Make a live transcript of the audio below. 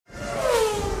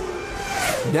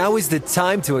Now is the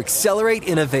time to accelerate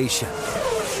innovation.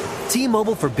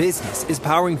 T-Mobile for Business is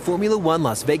powering Formula One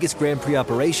Las Vegas Grand Prix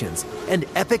operations and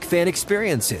epic fan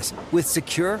experiences with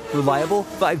secure, reliable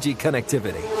 5G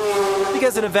connectivity.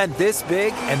 Because an event this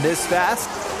big and this fast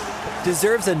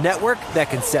deserves a network that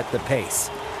can set the pace.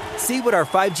 See what our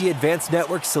 5G advanced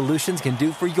network solutions can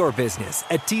do for your business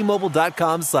at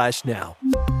T-Mobile.com/now.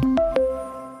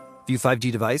 View 5G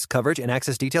device coverage and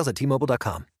access details at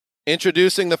T-Mobile.com.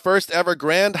 Introducing the first ever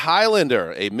Grand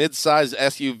Highlander, a mid-sized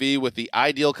SUV with the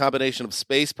ideal combination of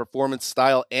space, performance,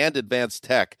 style, and advanced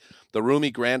tech. The roomy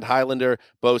Grand Highlander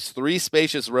boasts 3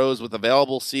 spacious rows with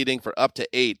available seating for up to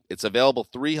 8. Its available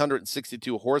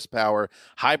 362 horsepower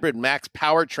hybrid max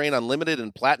powertrain, unlimited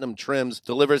and platinum trims,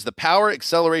 delivers the power,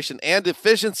 acceleration, and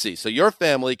efficiency so your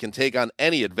family can take on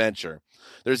any adventure.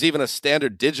 There's even a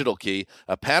standard digital key,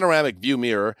 a panoramic view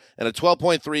mirror, and a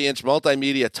 12.3-inch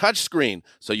multimedia touchscreen,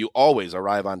 so you always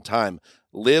arrive on time.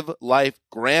 Live life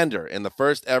grander in the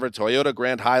first ever Toyota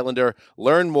Grand Highlander.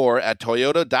 Learn more at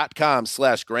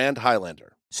toyota.com/Grand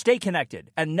Highlander. Stay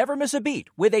connected and never miss a beat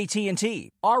with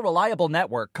AT&T. Our reliable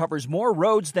network covers more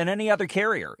roads than any other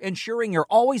carrier, ensuring you're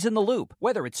always in the loop.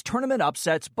 Whether it's tournament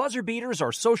upsets, buzzer beaters,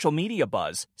 or social media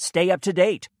buzz, stay up to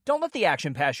date. Don't let the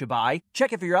action pass you by.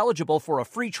 Check if you're eligible for a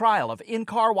free trial of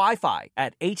in-car Wi-Fi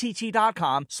at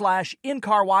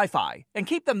att.com/in-car Wi-Fi and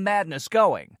keep the madness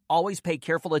going. Always pay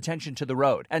careful attention to the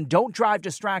road and don't drive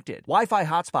distracted. Wi-Fi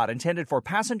hotspot intended for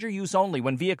passenger use only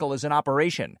when vehicle is in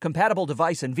operation. Compatible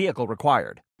device and vehicle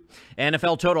required.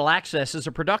 NFL Total Access is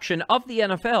a production of the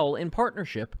NFL in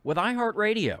partnership with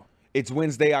iHeartRadio. It's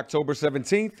Wednesday, October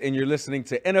 17th, and you're listening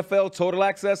to NFL Total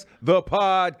Access, the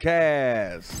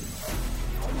podcast.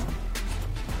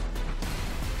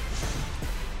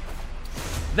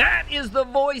 That is the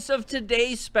voice of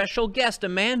today's special guest, a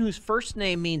man whose first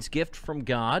name means gift from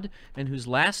God and whose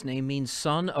last name means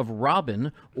son of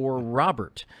Robin or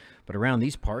Robert. But around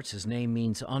these parts, his name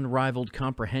means unrivaled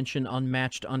comprehension,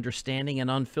 unmatched understanding, and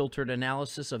unfiltered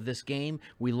analysis of this game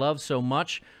we love so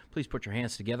much. Please put your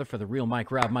hands together for the real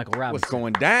Michael Robinson. What's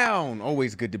going down?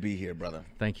 Always good to be here, brother.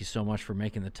 Thank you so much for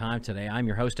making the time today. I'm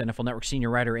your host, NFL Network senior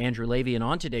writer Andrew Levy, and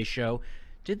on today's show,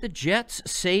 did the Jets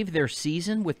save their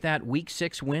season with that Week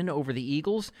 6 win over the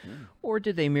Eagles, or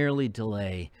did they merely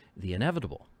delay the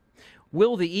inevitable?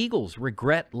 Will the Eagles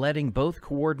regret letting both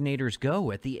coordinators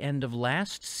go at the end of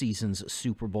last season's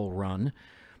Super Bowl run?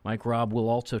 Mike Robb will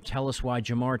also tell us why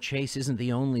Jamar Chase isn't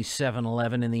the only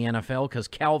 7-Eleven in the NFL, because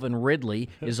Calvin Ridley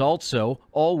is also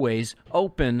always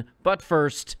open. But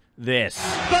first, this.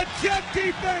 The Jet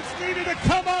defense needed to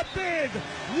come up big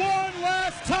one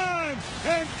last time,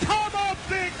 and come up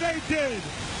big they did.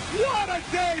 What a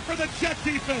day for the Jet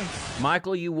defense.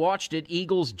 Michael, you watched it.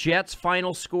 Eagles-Jets,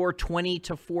 final score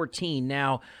 20-14.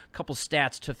 Now, a couple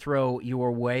stats to throw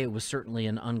your way. It was certainly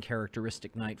an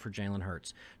uncharacteristic night for Jalen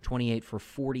Hurts. 28 for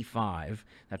 45.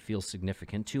 That feels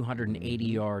significant. 280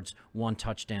 yards, 1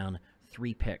 touchdown,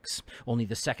 3 picks. Only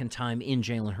the second time in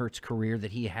Jalen Hurts' career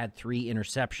that he had 3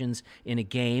 interceptions in a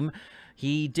game.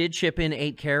 He did chip in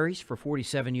 8 carries for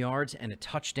 47 yards and a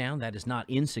touchdown. That is not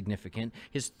insignificant.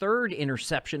 His third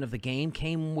interception of the game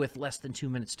came with less than 2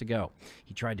 minutes to go.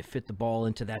 He tried to fit the ball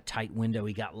into that tight window.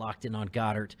 He got locked in on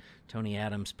Goddard. Tony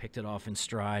Adams picked it off in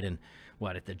stride and,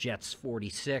 at the Jets'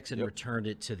 46 and returned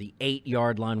it to the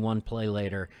 8-yard line. 1 play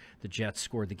later, the Jets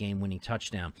scored the game-winning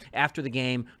touchdown. After the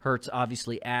game, Hurts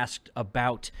obviously asked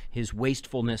about his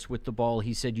wastefulness with the ball.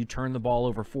 He said, "You turn the ball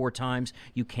over 4 times,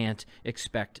 you can't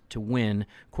expect to win."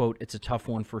 Quote, "It's a tough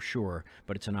one for sure,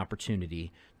 but it's an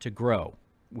opportunity to grow."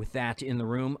 With that in the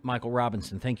room, Michael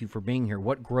Robinson, thank you for being here.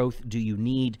 What growth do you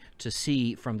need to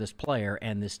see from this player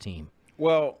and this team?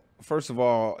 Well, first of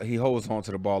all, he holds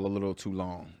onto the ball a little too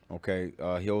long. Okay,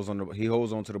 he holds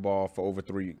onto the ball for over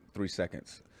three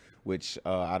seconds, which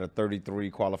out of 33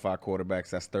 qualified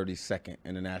quarterbacks, that's 32nd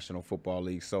in the National Football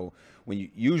League. So when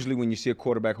you see a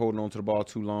quarterback holding onto the ball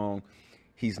too long,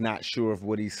 he's not sure of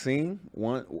what he's seeing.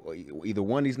 Either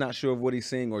one, he's not sure of what he's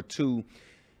seeing, or 2,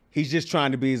 he's just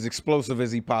trying to be as explosive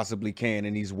as he possibly can,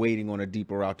 and he's waiting on a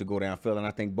deeper route to go downfield. And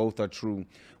I think both are true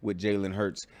with Jalen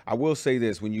Hurts. I will say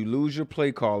this: when you lose your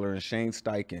play caller and Shane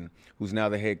Steichen, who's now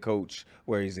the head coach,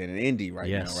 where he's in Indy right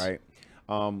now, right?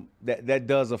 That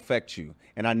does affect you.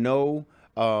 And I know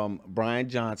Brian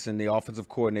Johnson, the offensive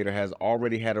coordinator, has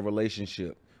already had a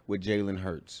relationship with Jalen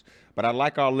Hurts. But I'd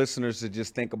like our listeners to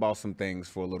just think about some things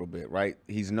for a little bit, right?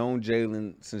 He's known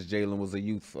Jalen since Jalen was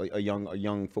a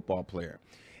young football player.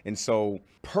 And so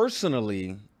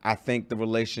personally, I think the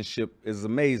relationship is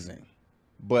amazing.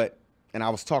 And I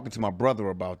was talking to my brother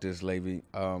about this, Levy.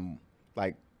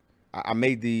 I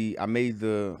made the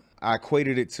I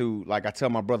equated it to, like, I tell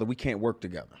my brother, we can't work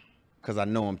together because I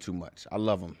know him too much. I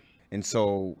love him. And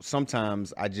so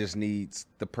sometimes I just need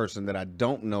the person that I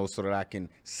don't know so that I can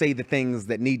say the things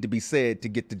that need to be said to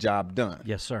get the job done.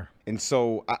 Yes, sir. And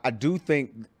so I do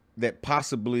think that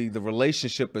possibly the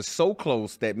relationship is so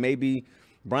close that maybe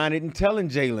Brian isn't telling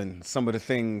Jalen some of the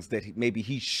things that maybe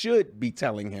he should be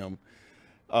telling him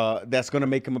that's going to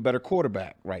make him a better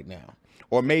quarterback right now.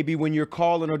 Or maybe when you're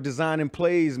calling or designing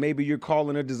plays, maybe you're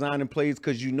calling or designing plays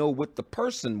because you know what the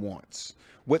person wants,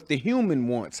 what the human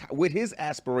wants, what his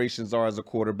aspirations are as a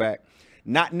quarterback,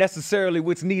 not necessarily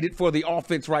what's needed for the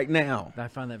offense right now. I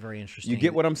find that very interesting. You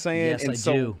get what I'm saying? Yes, and I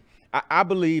so do. I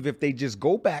believe if they just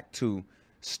go back to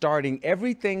starting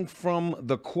everything from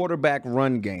the quarterback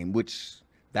run game, which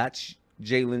that's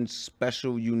Jalen's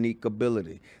special, unique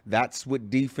ability. That's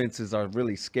what defenses are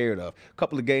really scared of. A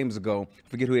couple of games ago, I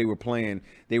forget who they were playing.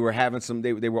 They were having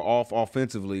they were off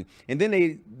offensively. And then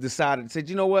they said,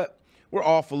 you know what? We're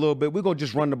off a little bit. We're going to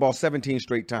just run the ball 17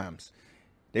 straight times.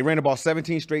 They ran the ball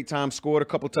 17 straight times, scored a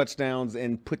couple touchdowns,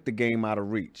 and put the game out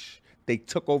of reach. They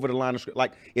took over the line of scrimmage.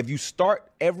 Like, if you start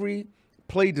every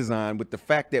play design with the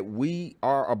fact that we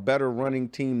are a better running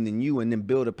team than you and then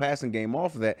build a passing game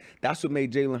off of that, that's what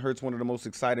made Jalen Hurts one of the most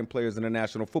exciting players in the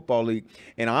National Football League.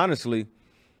 And honestly,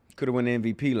 could have won the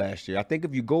MVP last year. I think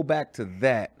if you go back to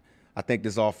that, I think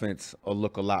this offense will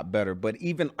look a lot better. But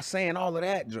even saying all of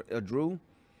that, Drew,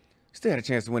 still had a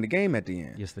chance to win the game at the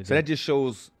end. Yes, they did. So that just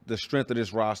shows the strength of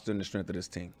this roster and the strength of this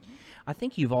team. I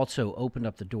think you've also opened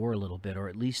up the door a little bit, or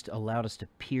at least allowed us to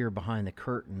peer behind the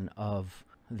curtain of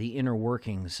the inner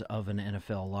workings of an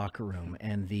NFL locker room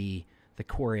and the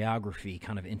choreography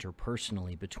kind of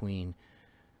interpersonally between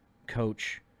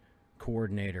coach,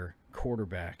 coordinator,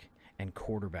 quarterback, and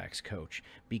quarterback's coach.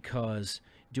 Because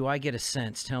do I get a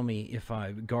sense, tell me if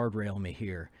I guardrail me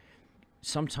here,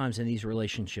 sometimes in these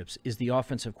relationships, is the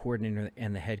offensive coordinator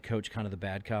and the head coach kind of the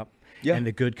bad cop? Yeah. And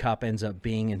the good cop ends up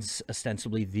being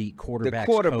ostensibly the quarterback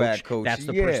coach. That's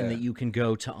the person that you can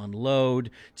go to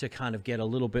unload, to kind of get a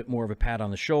little bit more of a pat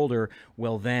on the shoulder.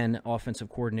 Well, then offensive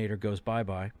coordinator goes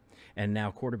bye-bye, and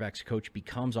now quarterback's coach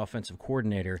becomes offensive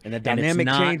coordinator. And the dynamic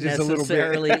changes a little bit. It's not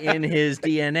necessarily in his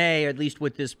DNA, at least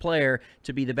with this player,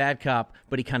 to be the bad cop,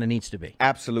 but he kind of needs to be.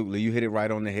 Absolutely. You hit it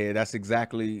right on the head. That's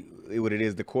exactly what it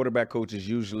is. The quarterback coach is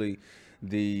usually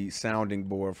the sounding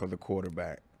board for the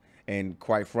quarterback. And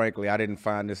quite frankly, I didn't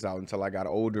find this out until I got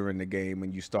older in the game,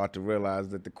 and you start to realize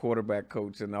that the quarterback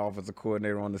coach and the offensive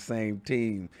coordinator are on the same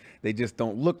team. They just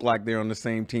don't look like they're on the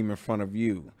same team in front of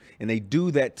you. And they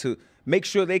do that to make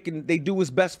sure they do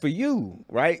what's best for you,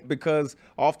 right? Because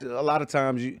often, a lot of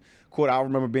times, I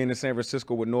remember being in San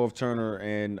Francisco with Norv Turner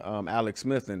and Alex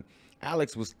Smith, and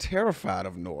Alex was terrified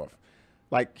of Norv.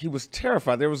 Like, he was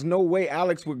terrified. There was no way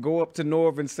Alex would go up to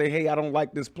Norv and say, hey, I don't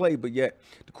like this play. But yet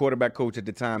the quarterback coach at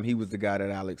the time, he was the guy that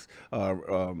Alex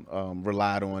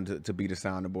relied on to be the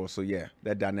sounding board. So, yeah,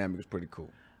 that dynamic is pretty cool.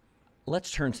 Let's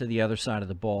turn to the other side of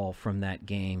the ball from that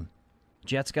game.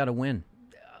 Jets got to win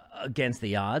against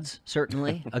the odds,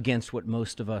 certainly, against what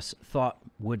most of us thought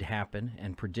would happen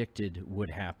and predicted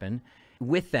would happen.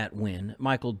 With that win,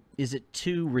 Michael, is it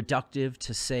too reductive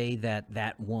to say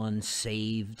that one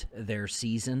saved their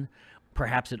season?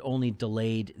 Perhaps it only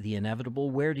delayed the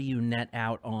inevitable. Where do you net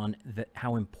out on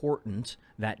how important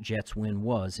that Jets win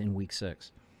was in Week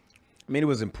 6? I mean, it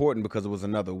was important because it was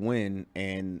another win,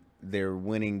 and they're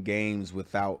winning games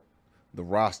without the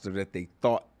roster that they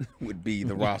thought would be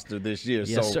the roster this year.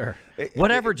 Yes, sir.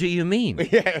 Whatever do you mean?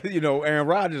 Yeah, Aaron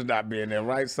Rodgers not being there,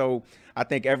 right? So I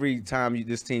think every time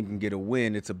this team can get a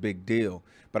win, it's a big deal.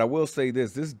 But I will say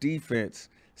this defense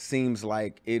seems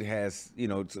like it has,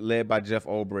 it's led by Jeff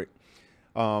Ulbrich.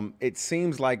 It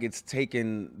seems like it's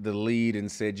taken the lead and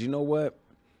said, you know what,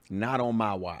 not on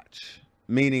my watch.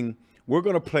 Meaning, we're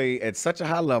going to play at such a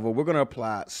high level. We're going to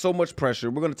apply so much pressure.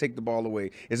 We're going to take the ball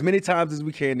away as many times as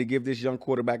we can to give this young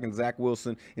quarterback and Zach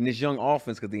Wilson and this young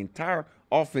offense, because the entire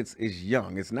offense is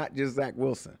young. It's not just Zach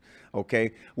Wilson,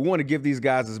 okay? We want to give these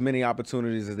guys as many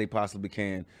opportunities as they possibly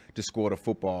can to score the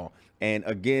football. And,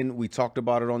 again, we talked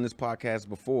about it on this podcast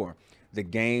before. The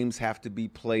games have to be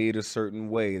played a certain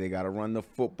way. They got to run the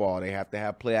football. They have to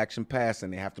have play-action passing.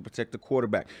 They have to protect the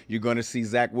quarterback. You're going to see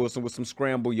Zach Wilson with some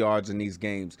scramble yards in these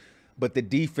games. But the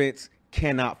defense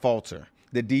cannot falter.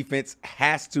 The defense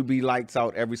has to be lights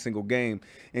out every single game.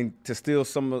 And to steal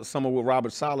some of what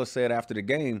Robert Saleh said after the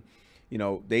game,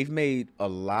 they've made a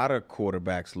lot of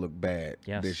quarterbacks look bad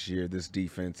this year, this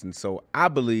defense. And so I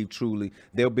believe truly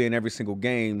they'll be in every single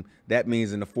game. That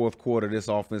means in the fourth quarter, this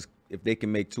offense if they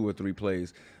can make 2 or 3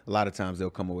 plays, a lot of times they'll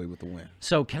come away with the win.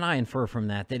 So can I infer from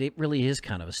that it really is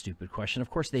kind of a stupid question? Of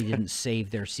course, they didn't save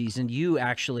their season. You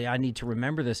actually, I need to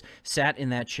remember this, sat in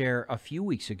that chair a few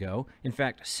weeks ago, in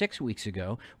fact, 6 weeks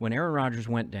ago, when Aaron Rodgers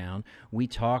went down. We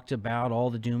talked about all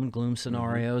the doom and gloom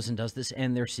scenarios and does this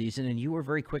end their season, and you were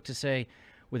very quick to say,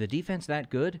 with a defense that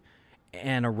good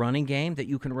and a running game that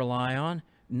you can rely on,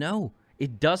 no,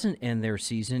 it doesn't end their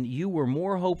season. You were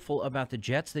more hopeful about the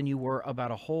Jets than you were about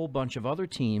a whole bunch of other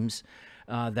teams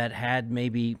that had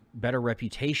maybe better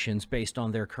reputations based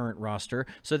on their current roster.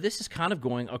 So this is kind of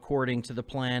going according to the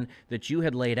plan that you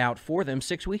had laid out for them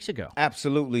 6 weeks ago.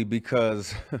 Absolutely,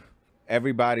 because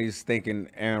everybody's thinking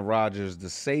Aaron Rodgers the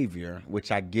savior,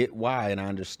 which I get why, and I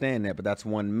understand that, but that's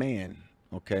one man,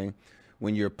 okay?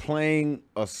 When you're playing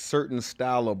a certain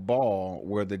style of ball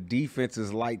where the defense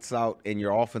is lights out and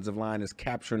your offensive line is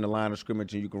capturing the line of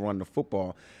scrimmage and you can run the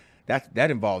football,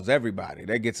 that involves everybody.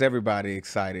 That gets everybody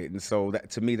excited. And so that,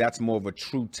 to me, that's more of a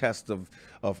true test of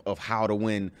how to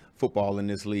win football in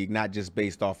this league, not just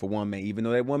based off of one man. Even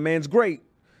though that one man's great,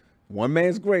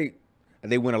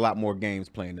 they win a lot more games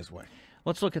playing this way.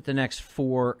 Let's look at the next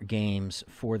 4 games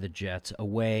for the Jets.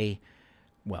 Away,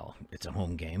 well, it's a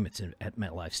home game. It's at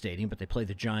MetLife Stadium, but they play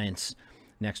the Giants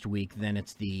next week. Then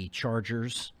it's the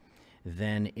Chargers.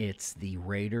 Then it's the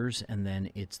Raiders, and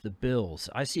then it's the Bills.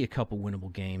 I see a couple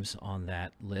winnable games on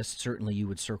that list. Certainly you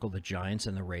would circle the Giants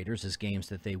and the Raiders as games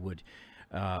that they would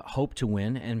hope to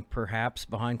win and perhaps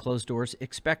behind closed doors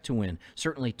expect to win.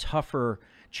 Certainly tougher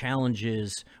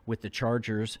challenges with the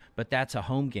Chargers, but that's a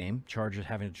home game. Chargers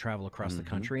having to travel across the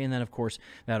country. And then, of course,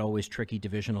 that always tricky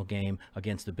divisional game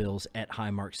against the Bills at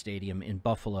Highmark Stadium in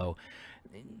Buffalo.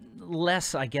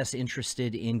 Less, I guess,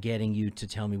 interested in getting you to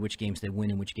tell me which games they win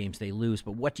and which games they lose,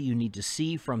 but what do you need to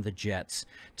see from the Jets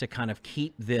to kind of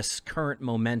keep this current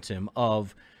momentum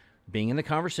of being in the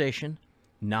conversation,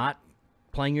 not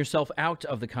playing yourself out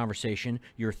of the conversation?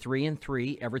 You're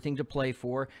 3-3, everything to play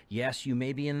for. Yes, you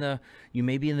may be in the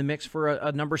mix for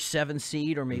a number 7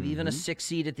 seed or maybe even a 6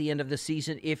 seed at the end of the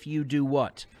season if you do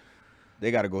what?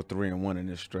 They got to go 3-1 in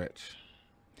this stretch.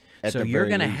 So you're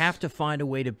going to have to find a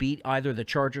way to beat either the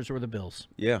Chargers or the Bills.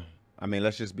 Yeah. I mean,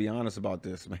 let's just be honest about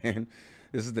this, man.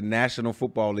 This is the National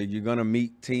Football League. You're going to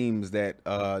meet teams that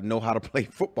know how to play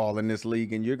football in this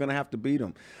league, and you're going to have to beat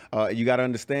them. You got to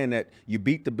understand that you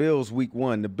beat the Bills week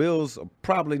 1. The Bills are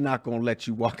probably not going to let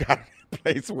you walk out of that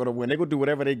place with a win. They're going to do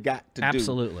whatever they got to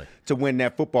do to win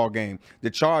that football game. The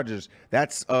Chargers,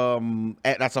 that's a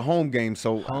home game,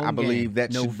 so I believe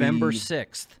that November should be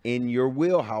 6th in your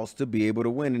wheelhouse to be able to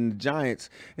win. And the Giants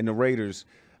and the Raiders,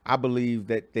 I believe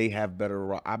that they have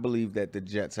better. I believe that the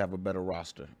Jets have a better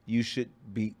roster. You should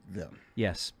beat them.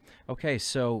 Yes. Okay,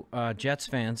 so Jets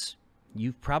fans,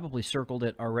 you've probably circled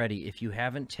it already. If you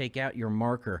haven't, take out your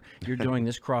marker. You're doing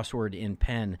this crossword in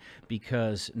pen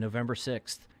because November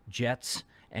 6th, Jets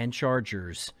and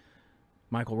Chargers.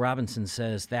 Michael Robinson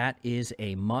says that is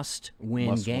a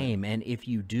must-win game. And if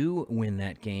you do win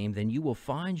that game, then you will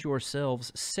find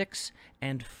yourselves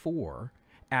 6-4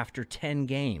 after 10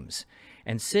 games.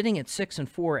 And sitting at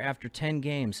 6-4 after 10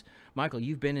 games, Michael,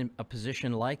 you've been in a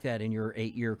position like that in your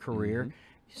 8-year career.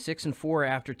 6-4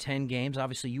 after 10 games.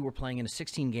 Obviously, you were playing in a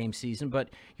 16-game season, but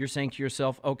you're saying to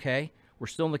yourself, okay, we're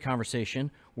still in the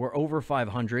conversation. We're over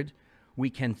 500.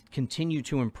 We can continue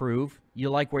to improve.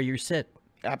 You like where you sit.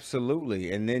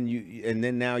 Absolutely. And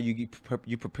then now you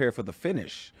prepare for the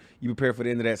finish. You prepare for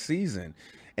the end of that season.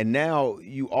 And now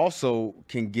you also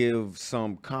can give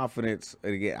some confidence.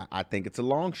 Again, I think it's a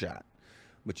long shot,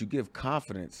 but you give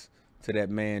confidence to that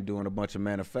man doing a bunch of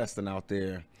manifesting out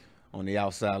there on the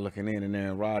outside looking in, and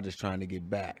Aaron Rodgers trying to get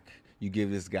back. You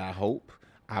give this guy hope.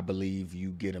 I believe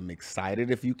you get him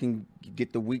excited if you can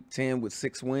get the week 10 with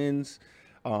 6 wins,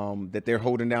 that they're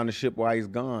holding down the ship while he's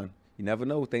gone. You never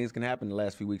know. Things can happen in the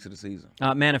last few weeks of the season.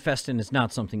 Manifesting is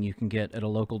not something you can get at a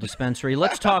local dispensary.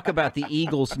 Let's talk about the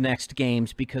Eagles' next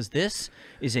games because this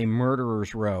is a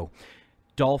murderer's row.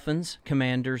 Dolphins,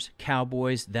 Commanders,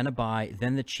 Cowboys, then a bye,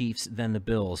 then the Chiefs, then the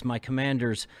Bills. My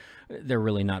Commanders, they're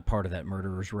really not part of that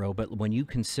murderer's row, but when you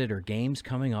consider games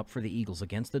coming up for the Eagles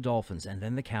against the Dolphins, and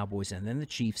then the Cowboys, and then the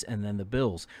Chiefs, and then the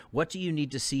Bills, what do you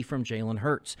need to see from Jalen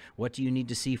Hurts? What do you need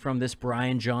to see from this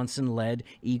Brian Johnson-led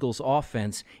Eagles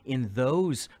offense in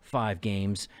those 5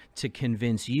 games to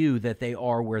convince you that they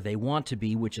are where they want to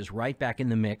be, which is right back in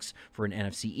the mix for an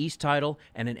NFC East title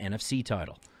and an NFC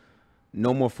title?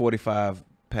 No more 45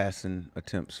 passing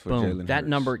attempts for Jalen Hurts. That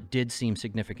number did seem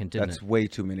significant, didn't it? That's way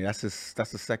too many. That's the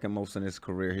second most in his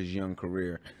career, his young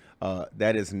career.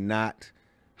 That is not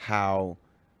how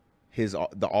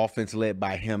the offense led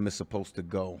by him is supposed to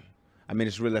go. I mean,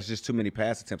 that's just too many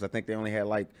pass attempts. I think they only had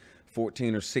like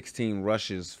 14 or 16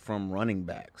 rushes from running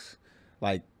backs.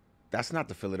 Like, that's not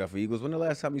the Philadelphia Eagles. When the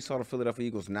last time you saw the Philadelphia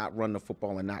Eagles not run the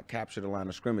football and not capture the line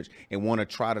of scrimmage and want to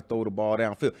try to throw the ball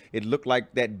downfield? It looked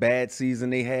like that bad season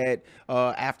they had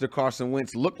after Carson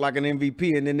Wentz looked like an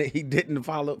MVP, and then he didn't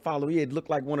follow year. It looked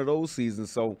like one of those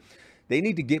seasons. So they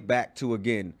need to get back to,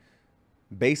 again,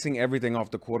 basing everything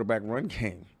off the quarterback run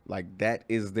game. Like, that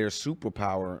is their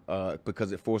superpower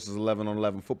because it forces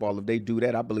 11-on-11 football. If they do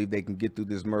that, I believe they can get through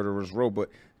this murderer's row. But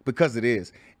because it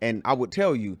is. And I would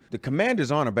tell you, the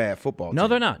Commanders aren't a bad football team. No,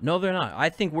 they're not. No, they're not. I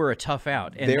think we're a tough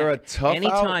out. And they're a tough out.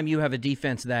 Anytime you have a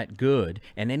defense that good,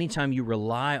 and anytime you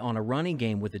rely on a running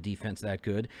game with a defense that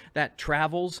good, that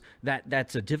travels,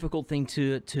 that's a difficult thing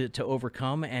to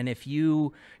overcome. And if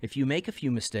you make a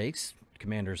few mistakes,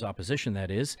 Commanders' opposition,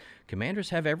 that is, Commanders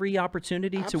have every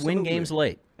opportunity to win games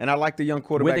late. And I like the young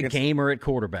quarterback. With a gamer at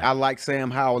quarterback. I like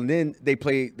Sam Howell. And then they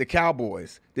play the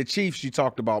Cowboys, the Chiefs you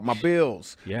talked about, my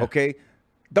Bills. Yeah. Okay?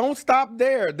 Don't stop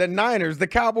there. The Niners, the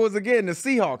Cowboys again, the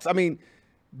Seahawks. I mean,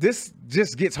 this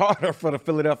just gets harder for the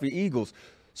Philadelphia Eagles.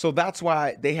 So that's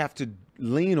why they have to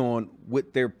lean on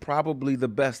what they're probably the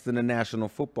best in the National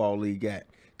Football League at.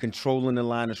 Controlling the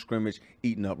line of scrimmage,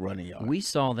 eating up running yards. We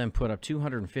saw them put up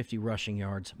 250 rushing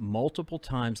yards multiple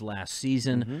times last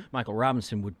season. Mm-hmm. Michael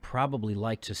Robinson would probably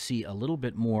like to see a little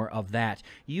bit more of that.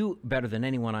 You, better than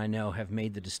anyone I know, have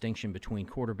made the distinction between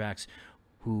quarterbacks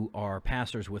who are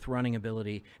passers with running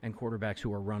ability and quarterbacks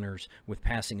who are runners with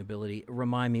passing ability.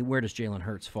 Remind me, where does Jalen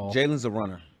Hurts fall? Jalen's a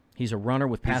runner. He's a runner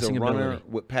with passing ability. He's a runner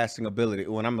with passing ability.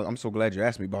 Well, I'm so glad you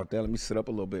asked me about that. Let me sit up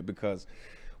a little bit, because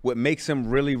what makes him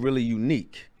really, really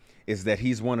unique is that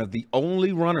he's one of the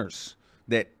only runners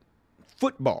that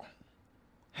football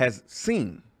has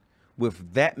seen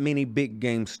with that many big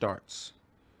game starts.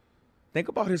 Think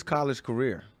about his college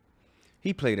career.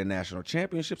 He played in national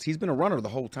championships. He's been a runner the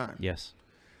whole time. Yes.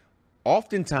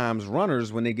 Oftentimes,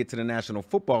 runners, when they get to the National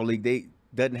Football League, they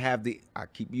doesn't have the, I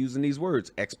keep using these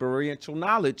words, experiential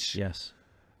knowledge Yes.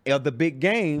 of the big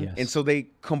game. Yes. And so they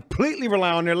completely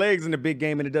rely on their legs in the big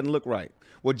game, and it doesn't look right.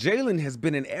 Well, Jalen has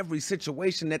been in every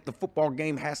situation that the football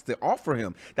game has to offer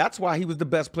him. That's why he was the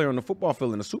best player on the football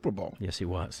field in the Super Bowl. Yes, he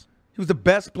was. He was the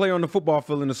best player on the football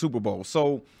field in the Super Bowl.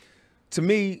 So, to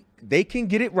me, they can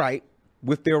get it right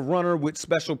with their runner with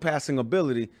special passing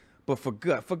ability. But for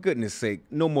goodness sake,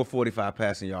 no more 45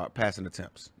 passing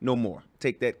attempts. No more.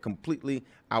 Take that completely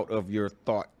out of your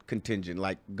thought contingent,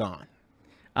 like gone.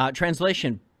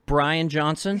 Translation, Brian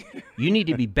Johnson, you need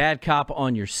to be bad cop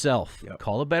on yourself. Yep.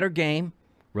 Call a better game.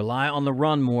 Rely on the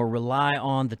run more. Rely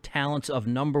on the talents of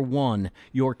number one,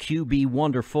 your QB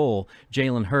wonderful,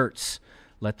 Jalen Hurts.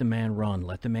 Let the man run.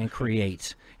 Let the man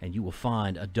create. And you will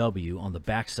find a W on the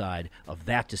backside of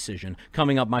that decision.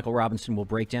 Coming up, Michael Robinson will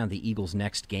break down the Eagles'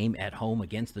 next game at home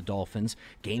against the Dolphins.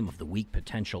 Game of the week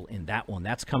potential in that one.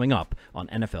 That's coming up on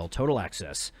NFL Total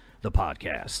Access, the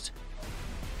podcast.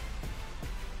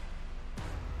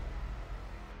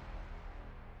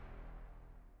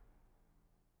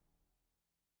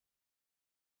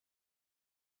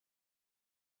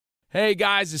 Hey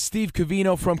guys, it's Steve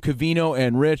Covino from Covino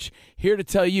and Rich, here to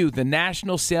tell you the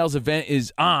national sales event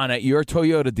is on at your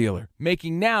Toyota dealer,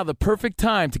 making now the perfect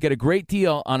time to get a great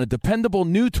deal on a dependable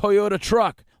new Toyota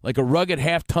truck, like a rugged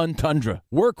half-ton Tundra.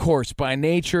 Workhorse by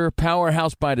nature,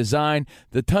 powerhouse by design,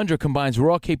 the Tundra combines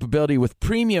raw capability with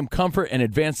premium comfort and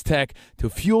advanced tech to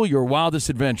fuel your wildest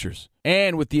adventures.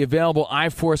 And with the available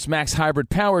iForce Max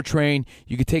hybrid powertrain,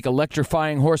 you can take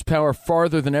electrifying horsepower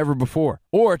farther than ever before.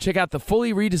 Or check out the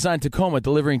fully redesigned Tacoma,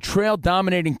 delivering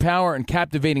trail-dominating power and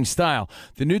captivating style.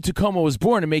 The new Tacoma was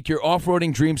born to make your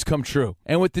off-roading dreams come true.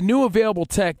 And with the new available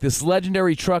tech, this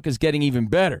legendary truck is getting even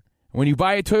better. When you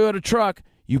buy a Toyota truck,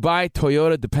 you buy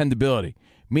Toyota dependability,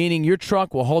 meaning your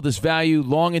truck will hold its value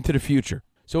long into the future.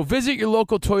 So visit your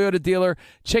local Toyota dealer.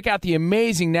 Check out the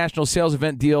amazing national sales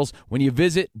event deals when you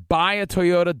visit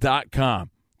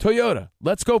buyatoyota.com. Toyota,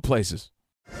 let's go places.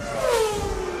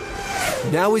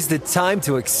 Now is the time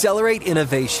to accelerate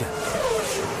innovation.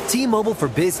 T-Mobile for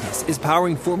Business is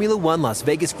powering Formula One Las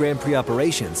Vegas Grand Prix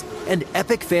operations and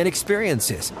epic fan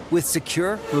experiences with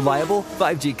secure, reliable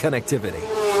 5G connectivity.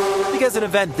 Because an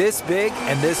event this big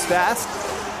and this fast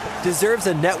deserves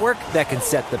a network that can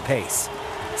set the pace.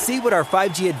 See what our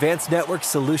 5G advanced network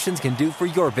solutions can do for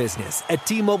your business at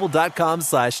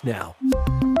T-Mobile.com/now.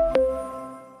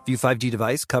 View 5G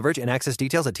device coverage and access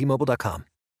details at T-Mobile.com.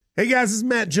 Hey guys, this is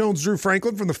Matt Jones, Drew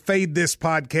Franklin from the Fade This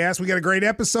podcast. We got a great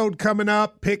episode coming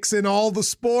up, picks in all the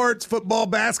sports, football,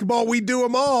 basketball, we do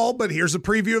them all. But here's a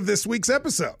preview of this week's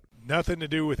episode. Nothing to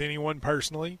do with anyone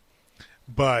personally,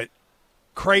 but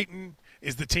Creighton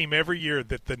is the team every year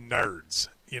that the nerds,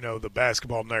 the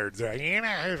basketball nerds, they're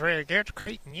like, who's really good?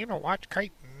 Creighton. Watch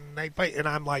Creighton. They play. And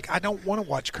I'm like, I don't want to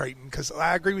watch Creighton because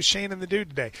I agree with Shannon the dude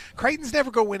today. Creighton's never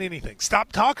going to win anything.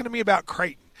 Stop talking to me about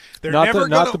Creighton. They're not never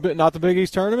the Big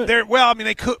East tournament.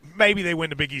 They could maybe they win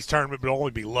the Big East tournament, but it'll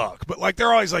only be luck. But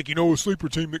they're always like, a sleeper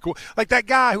team. Like that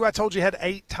guy who I told you had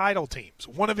 8 title teams.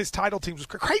 One of his title teams was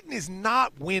Creighton is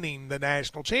not winning the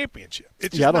national championship.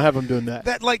 It's just I don't have them doing that.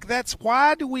 That's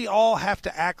why do we all have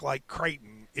to act like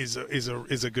Creighton is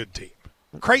a good team?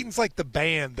 Creighton's like the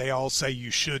band they all say you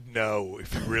should know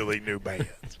if you really knew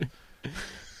bands.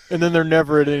 And then they're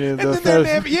never at any of those.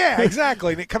 Yeah,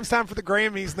 exactly. And it comes time for the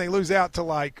Grammys, and they lose out to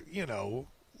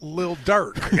Lil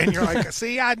Durk, and you're like,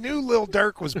 "See, I knew Lil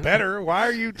Durk was better. Why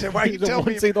are you telling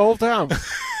me?" The whole time.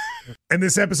 And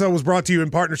this episode was brought to you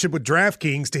in partnership with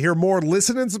DraftKings. To hear more,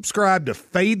 listen and subscribe to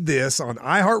Fade This on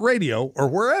iHeartRadio or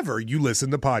wherever you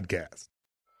listen to podcasts.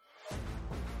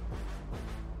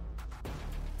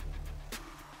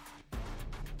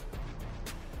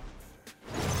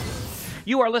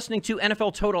 You are listening to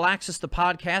NFL Total Access, the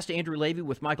podcast. Andrew Levy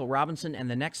with Michael Robinson, and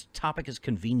the next topic is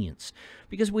convenience.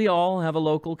 Because we all have a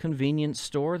local convenience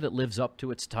store that lives up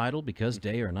to its title because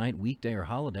day or night, weekday or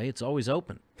holiday, it's always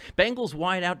open. Bengals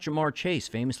wideout Jamar Chase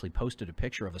famously posted a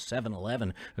picture of a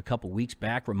 7-Eleven a couple weeks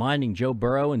back, reminding Joe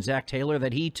Burrow and Zach Taylor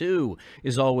that he, too,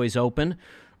 is always open.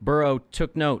 Burrow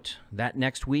took note that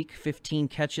next week, 15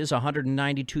 catches,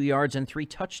 192 yards, and 3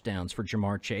 touchdowns for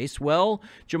Jamar Chase. Well,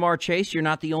 Jamar Chase, you're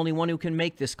not the only one who can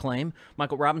make this claim.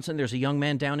 Michael Robinson, there's a young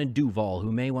man down in Duval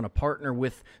who may want to partner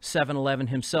with 7-Eleven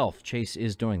himself. Chase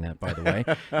is doing that, by the way.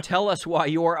 Tell us why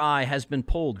your eye has been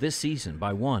pulled this season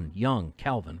by one young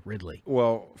Calvin Ridley.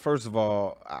 Well, first of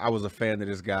all, I was a fan of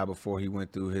this guy before he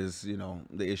went through his,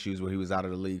 the issues where he was out of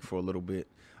the league for a little bit.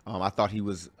 I thought he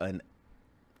was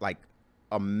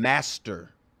a master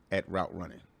at route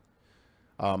running.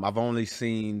 I've only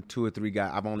seen 2 or 3 guys.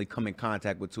 I've only come in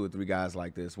contact with 2 or 3 guys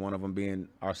like this. One of them being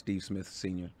our Steve Smith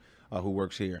Sr., who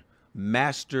works here.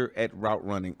 Master at route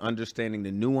running, understanding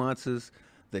the nuances,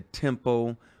 the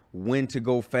tempo, when to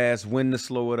go fast, when to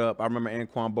slow it up. I remember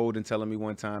Anquan Bolden telling me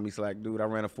one time, he's like, dude, I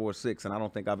ran a 4.6, and I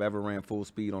don't think I've ever ran full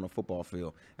speed on a football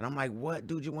field. And I'm like, what?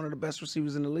 Dude, you're one of the best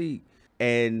receivers in the league.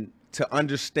 And to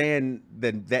understand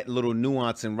that little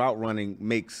nuance in route running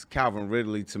makes Calvin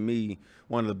Ridley, to me,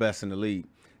 one of the best in the league.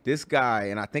 This guy,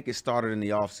 and I think it started in the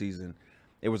offseason,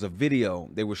 there was a video.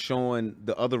 They were showing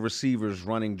the other receivers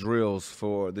running drills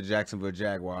for the Jacksonville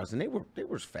Jaguars, and they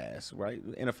were fast, right?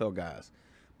 NFL guys.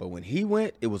 But when he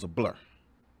went, it was a blur.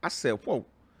 I said, whoa,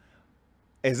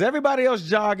 is everybody else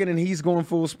jogging and he's going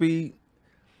full speed?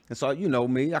 And so,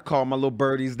 me, I call my little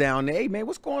birdies down there. Hey, man,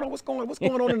 what's going on? What's going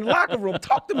on in the locker room?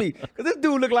 Talk to me. Because this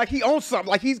dude looked like he owns something,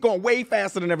 like he's going way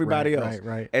faster than everybody else.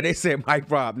 Right. And they said,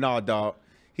 Mike Robb, no, dog,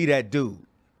 he that dude.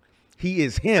 He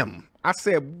is him. I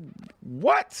said,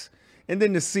 what? And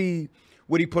then to see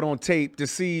what he put on tape, to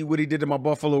see what he did to my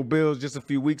Buffalo Bills just a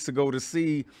few weeks ago, to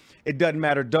see it doesn't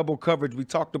matter, double coverage. We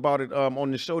talked about it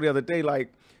on the show the other day,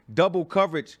 like double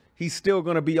coverage, he's still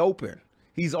going to be open.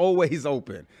 He's always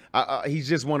open. He's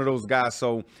just one of those guys.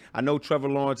 So I know Trevor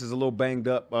Lawrence is a little banged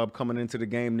up coming into the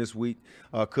game this week.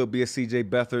 Could be a C.J.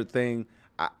 Beathard thing.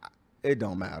 It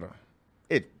don't matter.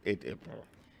 It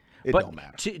don't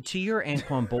matter. To your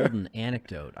Anquan Bolden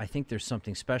anecdote, I think there's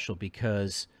something special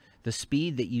because the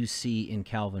speed that you see in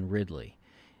Calvin Ridley,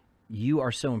 you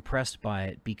are so impressed by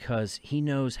it because he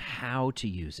knows how to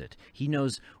use it. He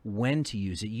knows when to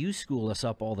use it. You school us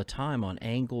up all the time on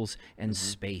angles and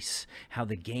space, how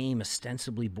the game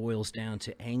ostensibly boils down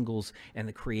to angles and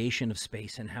the creation of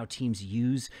space and how teams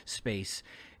use space.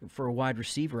 For a wide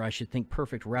receiver, I should think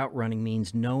perfect route running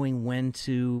means knowing when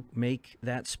to make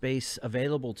that space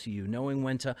available to you, knowing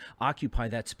when to occupy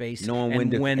that space,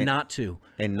 knowing when not to.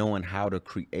 And knowing how to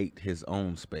create his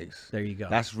own space. There you go.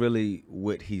 That's really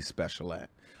what he's special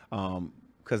at.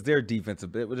 Because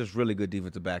there's really good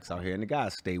defensive backs out here, and the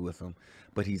guys stay with him.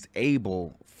 But he's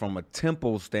able, from a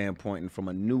tempo standpoint and from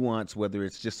a nuance, whether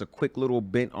it's just a quick little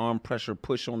bent arm pressure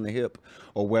push on the hip,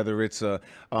 or whether it's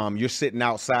you're sitting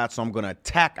outside, so I'm going to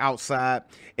attack outside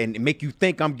and make you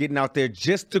think I'm getting out there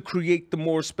just to create the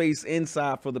more space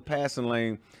inside for the passing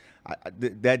lane.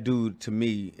 That dude, to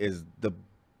me, is I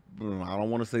don't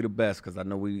want to say the best because I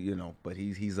know but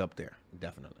he's up there,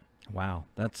 definitely. Wow,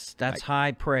 that's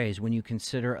high praise when you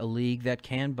consider a league that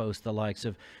can boast the likes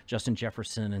of Justin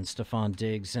Jefferson and Stephon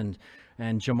Diggs and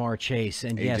Jamar Chase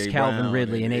and yes, Calvin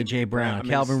Ridley and A.J. Brown.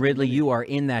 Calvin Ridley, you are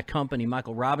in that company.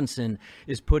 Michael Robinson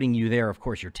is putting you there. Of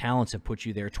course, your talents have put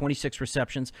you there. 26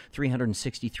 receptions,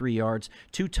 363 yards,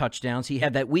 2 touchdowns. He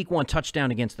had that Week 1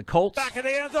 touchdown against the Colts. Back in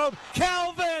the end zone,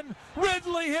 Calvin Calvin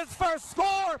Ridley, his first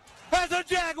score as a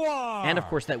Jaguar. And, of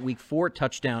course, that Week 4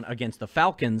 touchdown against the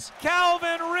Falcons.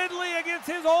 Calvin Ridley against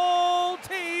his old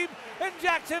team in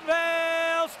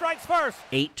Jacksonville strikes first.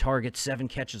 8 targets, 7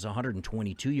 catches,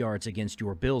 122 yards against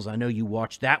your Bills. I know you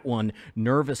watched that one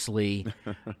nervously.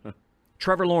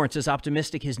 Trevor Lawrence is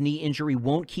optimistic his knee injury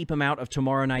won't keep him out of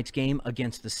tomorrow night's game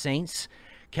against the Saints.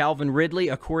 Calvin Ridley,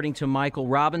 according to Michael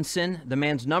Robinson, the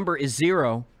man's number is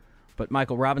 0. But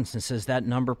Michael Robinson says that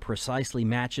number precisely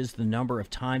matches the number of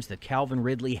times that Calvin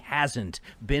Ridley hasn't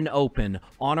been open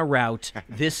on a route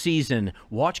this season.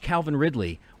 Watch Calvin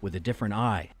Ridley with a different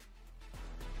eye.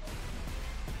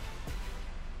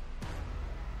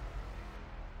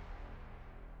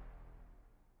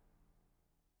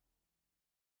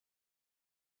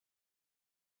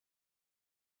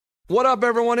 What up,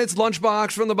 everyone? It's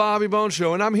Lunchbox from the Bobby Bones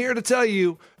Show, and I'm here to tell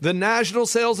you the national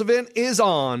sales event is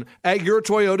on at your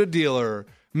Toyota dealer,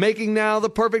 making now the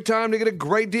perfect time to get a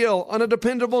great deal on a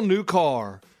dependable new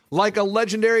car. Like a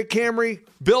legendary Camry,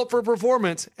 built for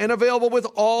performance and available with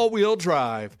all-wheel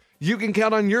drive. You can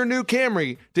count on your new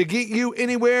Camry to get you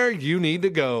anywhere you need to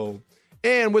go.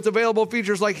 And with available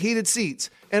features like heated seats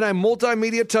and a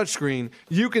multimedia touchscreen,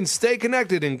 you can stay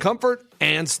connected in comfort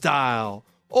and style.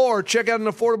 Or check out an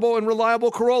affordable and reliable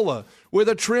Corolla with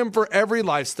a trim for every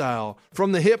lifestyle.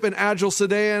 From the hip and agile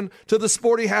sedan to the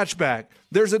sporty hatchback,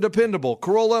 there's a dependable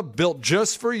Corolla built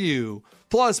just for you.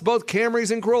 Plus, both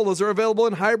Camrys and Corollas are available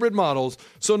in hybrid models,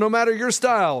 so no matter your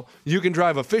style, you can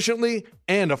drive efficiently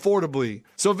and affordably.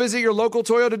 So visit your local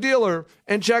Toyota dealer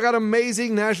and check out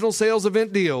amazing national sales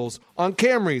event deals on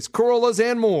Camrys, Corollas,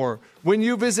 and more when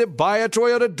you visit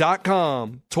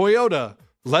buyatoyota.com. Toyota,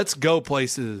 let's go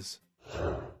places.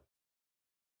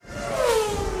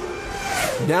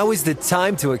 Now is the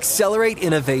time to accelerate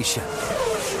innovation.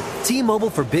 T-Mobile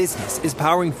for Business is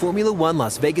powering Formula One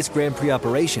Las Vegas Grand Prix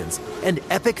operations and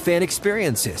epic fan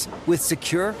experiences with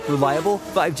secure, reliable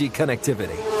 5G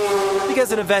connectivity.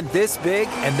 Because an event this big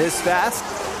and this fast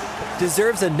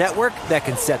deserves a network that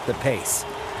can set the pace.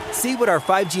 See what our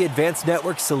 5G advanced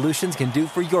network solutions can do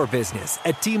for your business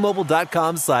at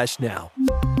T-Mobile.com/now.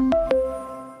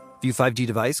 View 5G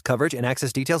device coverage and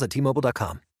access details at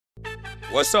T-Mobile.com.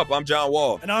 What's up? I'm John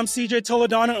Wall. And I'm CJ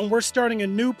Toledano, and we're starting a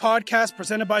new podcast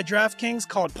presented by DraftKings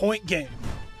called Point Game.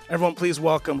 Everyone, please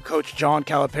welcome Coach John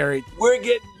Calipari. We're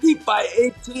getting beat by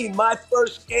 18. My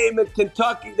first game in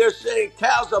Kentucky, they're saying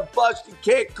Cal's a bust. He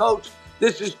can't coach.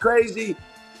 This is crazy.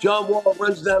 John Wall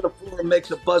runs down the floor and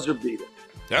makes a buzzer beater.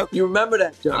 Yep. You remember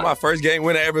that, John? That's my first game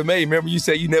winner I ever made. Remember you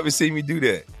said you never see me do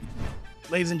that.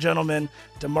 Ladies and gentlemen,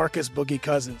 DeMarcus Boogie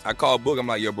Cousins. I called Boog. I'm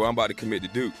like, yo, bro, I'm about to commit to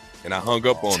Duke. And I hung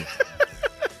up on him.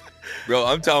 Bro,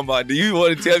 I'm talking about, do you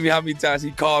want to tell me how many times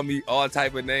he called me all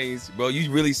type of names? Bro, you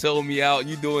really sold me out.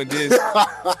 You doing this.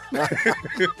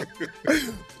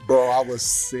 Bro, I was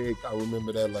sick. I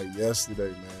remember that like yesterday,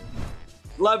 man.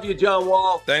 Love you, John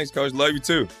Wall. Thanks, Coach. Love you,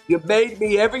 too. You made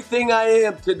me everything I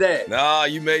am today. Nah,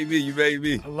 you made me. You made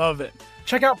me. I love it.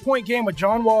 Check out Point Game with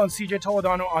John Wall and CJ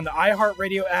Toledano on the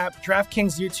iHeartRadio app,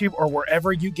 DraftKings YouTube, or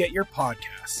wherever you get your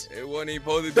podcasts. It wasn't even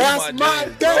supposed to be That's my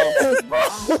dance,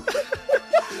 bro.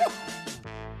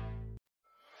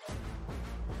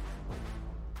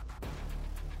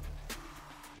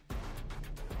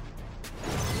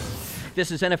 This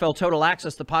is NFL Total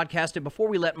Access, the podcast. And before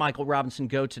we let Michael Robinson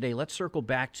go today, let's circle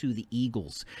back to the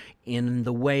Eagles in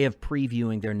the way of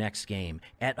previewing their next game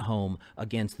at home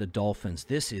against the Dolphins.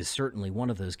 This is certainly one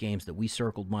of those games that we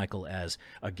circled, Michael, as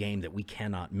a game that we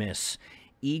cannot miss.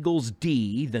 Eagles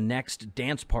D, the next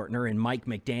dance partner in Mike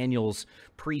McDaniel's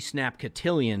pre-snap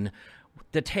cotillion.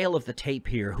 The tale of the tape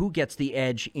here, who gets the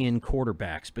edge in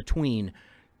quarterbacks between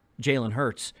Jalen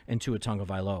Hurts and Tua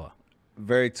Tagovailoa?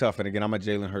 Very tough. And again, I'm a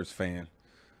Jalen Hurts fan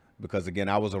because, again,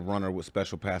 I was a runner with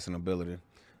special passing ability.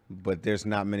 But there's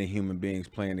not many human beings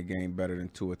playing the game better than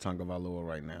Tua Tagovailoa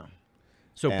right now.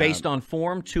 So based on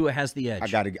form, Tua has the edge. I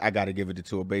got to give it to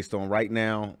Tua based on right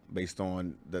now, based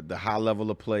on the high level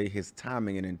of play, his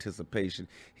timing and anticipation.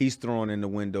 He's throwing in the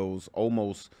windows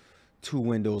almost 2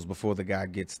 windows before the guy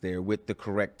gets there with the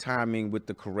correct timing, with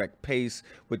the correct pace,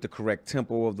 with the correct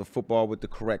tempo of the football, with the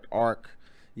correct arc.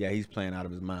 Yeah, he's playing out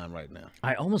of his mind right now.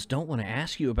 I almost don't want to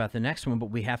ask you about the next one,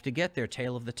 but we have to get there.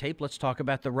 Tail of the tape, let's talk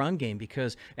about the run game,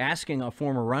 because asking a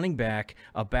former running back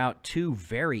about 2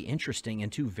 very interesting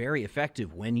and 2 very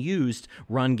effective, when used,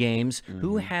 run games,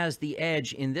 who has the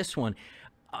edge in this one?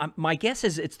 My guess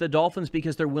is it's the Dolphins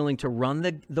because they're willing to run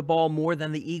the ball more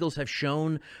than the Eagles have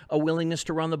shown a willingness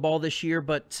to run the ball this year,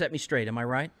 but set me straight. Am I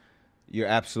right? You're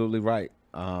absolutely right.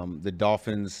 The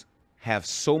Dolphins have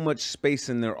so much space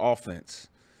in their offense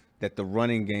that the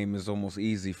running game is almost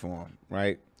easy for them,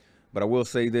 right? But I will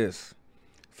say this.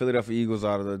 Philadelphia Eagles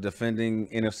are the defending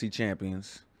NFC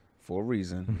champions for a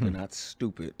reason. They're not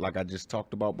stupid. Like I just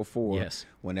talked about before. Yes.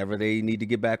 Whenever they need to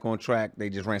get back on track, they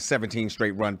just ran 17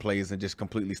 straight run plays and just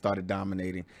completely started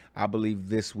dominating. I believe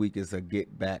this week is a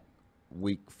get-back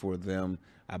week for them.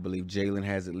 I believe Jalen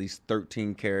has at least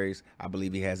 13 carries. I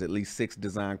believe he has at least 6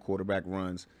 design quarterback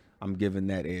runs. I'm giving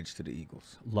that edge to the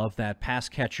Eagles. Love that. Pass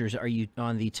catchers, are you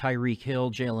on the Tyreek Hill,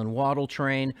 Jalen Waddle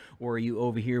train, or are you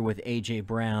over here with A.J.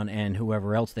 Brown and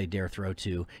whoever else they dare throw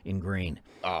to in green?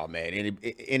 Oh, man,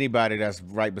 anybody that's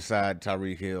right beside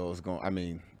Tyreek Hill is going – I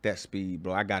mean, that speed,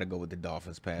 bro. I got to go with the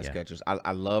Dolphins pass catchers.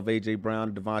 I love A.J.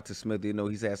 Brown, Devonta Smith. You know,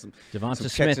 he's had some – Devonta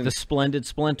Smith, the splendid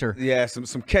splinter. Yeah,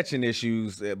 some catching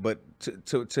issues, but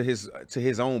to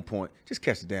his own point, just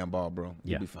catch the damn ball, bro.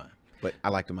 You'll be fine. But I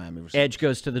like the Miami receivers. Edge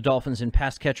goes to the Dolphins in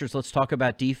pass catchers. Let's talk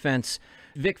about defense.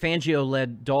 Vic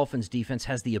Fangio-led Dolphins defense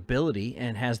has the ability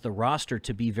and has the roster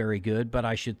to be very good, but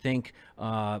I should think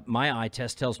my eye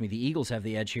test tells me the Eagles have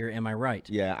the edge here. Am I right?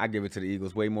 Yeah, I give it to the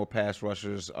Eagles. Way more pass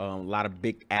rushers, a lot of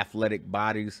big athletic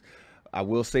bodies. I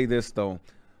will say this, though.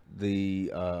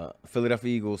 The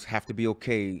Philadelphia Eagles have to be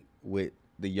okay with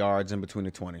the yards in between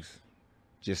the 20s.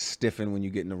 Just stiffen when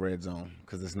you get in the red zone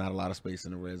because there's not a lot of space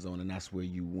in the red zone, and that's where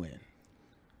you win.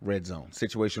 Red zone.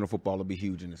 Situational football will be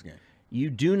huge in this game.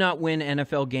 You do not win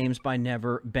NFL games by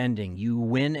never bending. You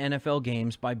win NFL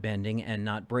games by bending and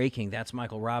not breaking. That's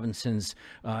Michael Robinson's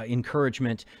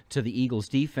encouragement to the Eagles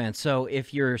defense. So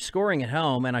if you're scoring at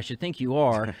home, and I should think you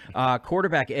are,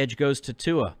 quarterback edge goes to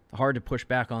Tua. Hard to push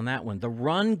back on that one. The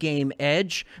run game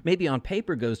edge, maybe on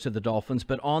paper goes to the Dolphins,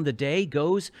 but on the day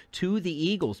goes to the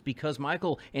Eagles because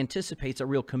Michael anticipates a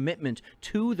real commitment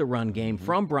to the run game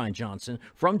from Brian Johnson,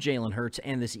 from Jalen Hurts,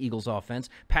 and this Eagles offense.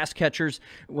 Pass catchers,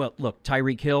 well, look,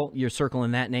 Tyreek Hill, you're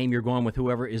circling that name. You're going with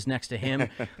whoever is next to him.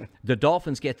 The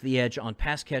Dolphins get the edge on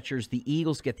pass catchers. The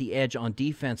Eagles get the edge on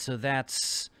defense. So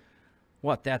that's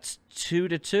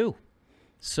 2-2.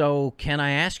 So can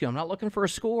I ask you, I'm not looking for a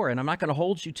score, and I'm not going to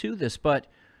hold you to this, but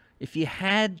if you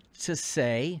had to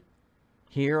say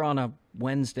here on a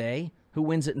Wednesday, who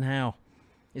wins it and how?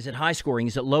 Is it high scoring?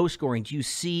 Is it low scoring? Do you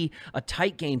see a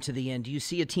tight game to the end? Do you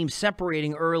see a team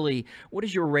separating early? What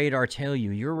does your radar tell you?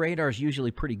 Your radar is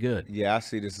usually pretty good. Yeah, I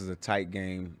see this as a tight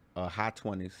game. High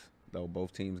 20s, though,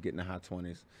 both teams getting the high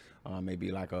 20s.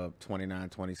 Maybe like a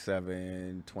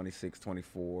 29-27,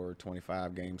 26-24,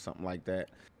 25 game, something like that.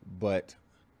 But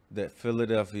the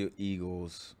Philadelphia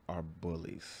Eagles are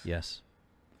bullies. Yes.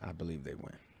 I believe they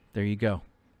win. There you go.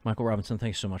 Michael Robinson,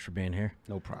 thanks so much for being here.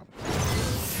 No problem.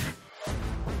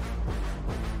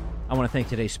 I want to thank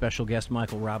today's special guest,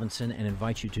 Michael Robinson, and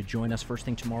invite you to join us first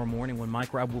thing tomorrow morning when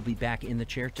Mike Rob will be back in the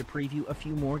chair to preview a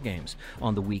few more games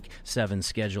on the Week 7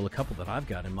 schedule. A couple that I've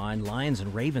got in mind. Lions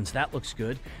and Ravens, that looks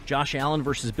good. Josh Allen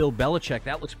versus Bill Belichick,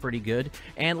 that looks pretty good.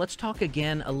 And let's talk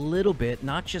again a little bit,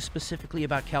 not just specifically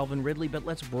about Calvin Ridley, but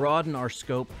let's broaden our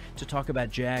scope to talk about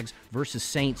Jags versus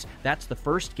Saints. That's the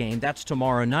first game. That's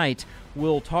tomorrow night.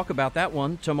 We'll talk about that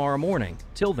one tomorrow morning.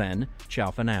 Till then,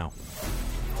 ciao for now.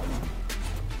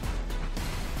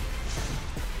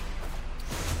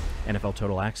 NFL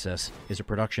Total Access is a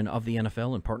production of the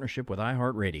NFL in partnership with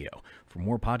iHeartRadio. For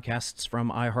more podcasts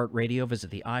from iHeartRadio, visit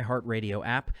the iHeartRadio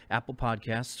app, Apple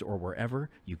Podcasts, or wherever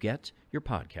you get your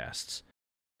podcasts.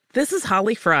 This is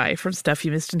Holly Fry from Stuff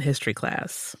You Missed in History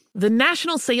class. The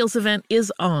national sales event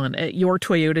is on at your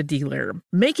Toyota dealer,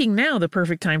 making now the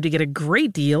perfect time to get a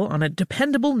great deal on a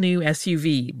dependable new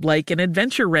SUV, like an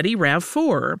adventure-ready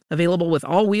RAV4. Available with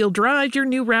all-wheel drive, your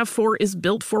new RAV4 is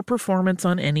built for performance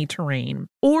on any terrain.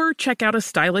 Or check out a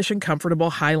stylish and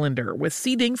comfortable Highlander with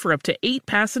seating for up to 8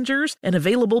 passengers and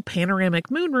available panoramic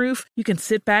moonroof. You can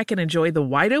sit back and enjoy the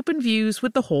wide-open views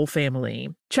with the whole family.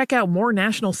 Check out more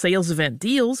national sales event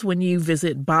deals when you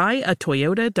visit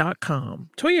buyatoyota.com.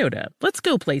 Toyota, let's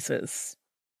go places.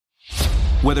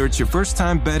 Whether it's your first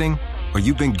time betting or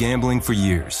you've been gambling for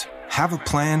years, have a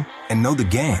plan and know the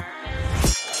game.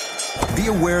 Be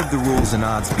aware of the rules and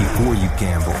odds before you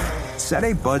gamble. Set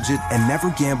a budget and never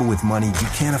gamble with money you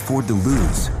can't afford to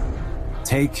lose.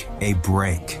 Take a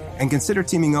break and consider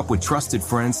teaming up with trusted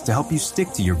friends to help you stick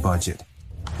to your budget.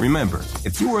 Remember,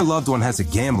 if you or a loved one has a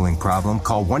gambling problem,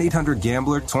 call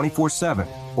 1-800-GAMBLER 24/7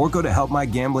 or go to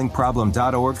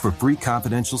helpmygamblingproblem.org for free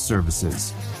confidential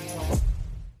services.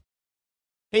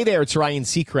 Hey there, it's Ryan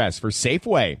Seacrest for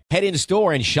Safeway. Head in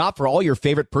store and shop for all your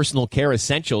favorite personal care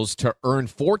essentials to earn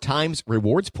 4 times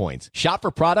rewards points. Shop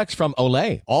for products from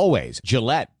Olay, Always,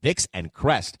 Gillette, Vicks, and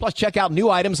Crest. Plus, check out new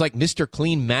items like Mr.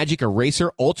 Clean Magic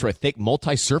Eraser Ultra Thick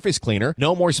Multi-Surface Cleaner,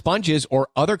 no more sponges or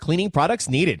other cleaning products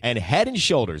needed. And Head &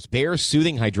 Shoulders Bare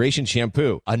Soothing Hydration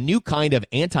Shampoo, a new kind of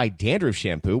anti-dandruff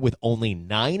shampoo with only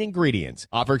 9 ingredients.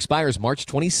 Offer expires March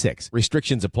 26.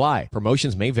 Restrictions apply.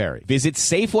 Promotions may vary. Visit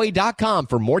Safeway.com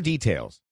for more details.